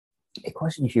A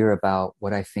question here about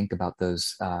what I think about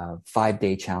those 5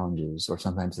 day challenges, or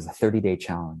sometimes it's a 30-day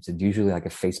challenge. It's usually like a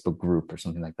Facebook group or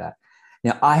something like that.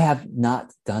 Now, I have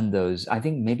not done those. I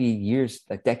think maybe years,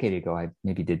 a decade ago, I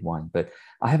maybe did one, but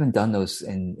I haven't done those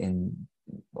in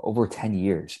over 10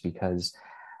 years because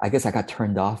I guess I got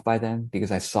turned off by them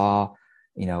because I saw,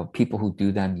 people who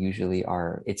do them usually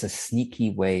it's a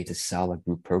sneaky way to sell a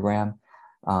group program.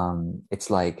 It's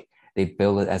like, they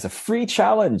bill it as a free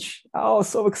challenge. Oh,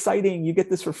 so exciting. You get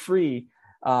this for free.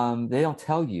 They don't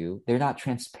tell you, they're not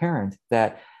transparent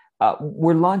that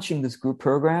we're launching this group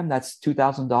program that's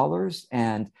 $2,000.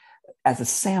 And as a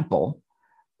sample,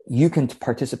 you can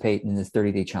participate in this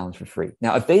 30-day challenge for free.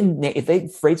 Now, if they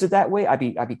phrase it that way, I'd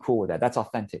be cool with that. That's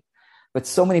authentic. But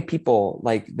so many people,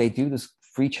 like, they do this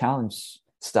free challenge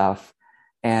stuff,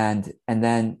 and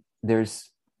then there's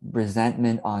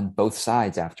resentment on both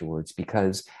sides afterwards,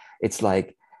 because it's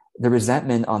like the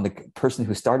resentment on the person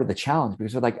who started the challenge,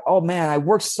 because they're like, oh man, I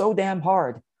worked so damn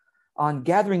hard on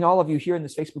gathering all of you here in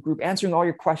this Facebook group, answering all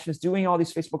your questions, doing all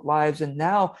these Facebook lives, and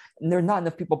now there are not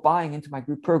enough people buying into my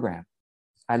group program.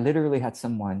 I literally had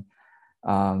someone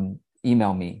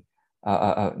email me,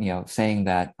 saying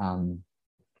that,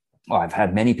 well, I've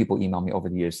had many people email me over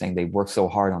the years saying they worked so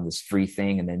hard on this free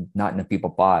thing and then not enough people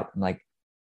bought. I'm like,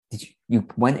 you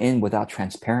went in without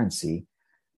transparency,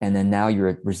 and then now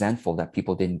you're resentful that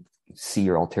people didn't see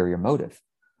your ulterior motive.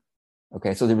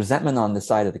 Okay, so the resentment on the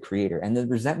side of the creator, and the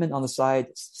resentment on the side,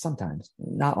 sometimes,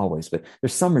 not always, but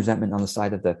there's some resentment on the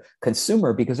side of the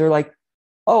consumer, because they're like,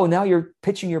 oh, now you're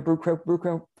pitching your group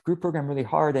program really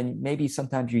hard, and maybe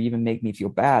sometimes you even make me feel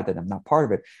bad that I'm not part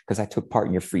of it because I took part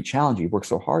in your free challenge. You worked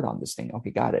so hard on this thing. Okay,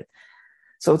 got it.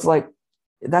 So it's like,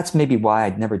 that's maybe why I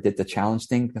never did the challenge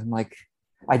thing, because I'm like,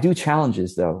 I do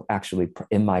challenges though, actually,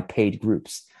 in my paid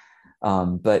groups.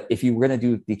 But if you're going to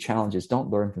do the challenges,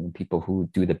 don't learn from the people who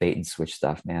do the bait and switch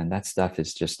stuff, man. That stuff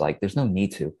is just like, there's no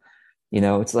need to,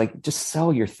 it's like, just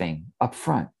sell your thing up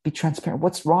front, be transparent.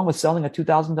 What's wrong with selling a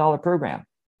 $2,000 program?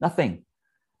 Nothing.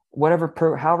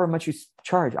 However much you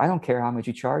charge. I don't care how much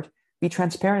you charge. Be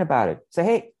transparent about it. Say,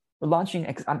 hey, we're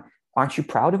launching. Aren't you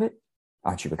proud of it?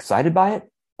 Aren't you excited by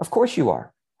it? Of course you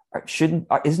are. Isn't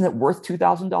it worth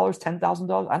 $2,000,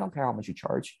 $10,000? I don't care how much you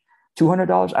charge.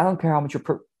 $200. I don't care how much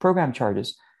your program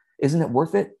charges. Isn't it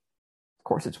worth it? Of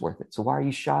course it's worth it. So why are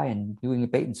you shy and doing a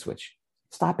bait and switch?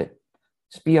 Stop it.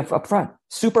 Just be up front.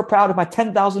 Super proud of my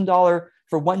 $10,000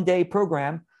 for 1 day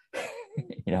program.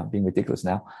 I'm being ridiculous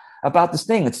now about this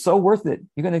thing. It's so worth it.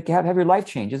 You're going to have your life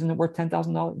change. Isn't it worth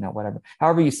 $10,000? No, whatever.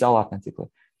 However you sell authentically.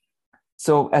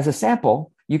 So as a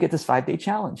sample, you get this 5-day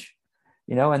challenge.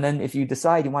 And then if you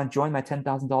decide you want to join my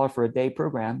 $10,000 for a day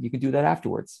program, you can do that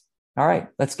afterwards. All right,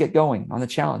 let's get going on the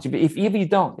challenge. If even you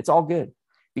don't, it's all good,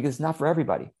 because it's not for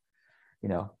everybody,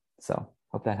 So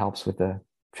hope that helps with the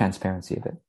transparency of it.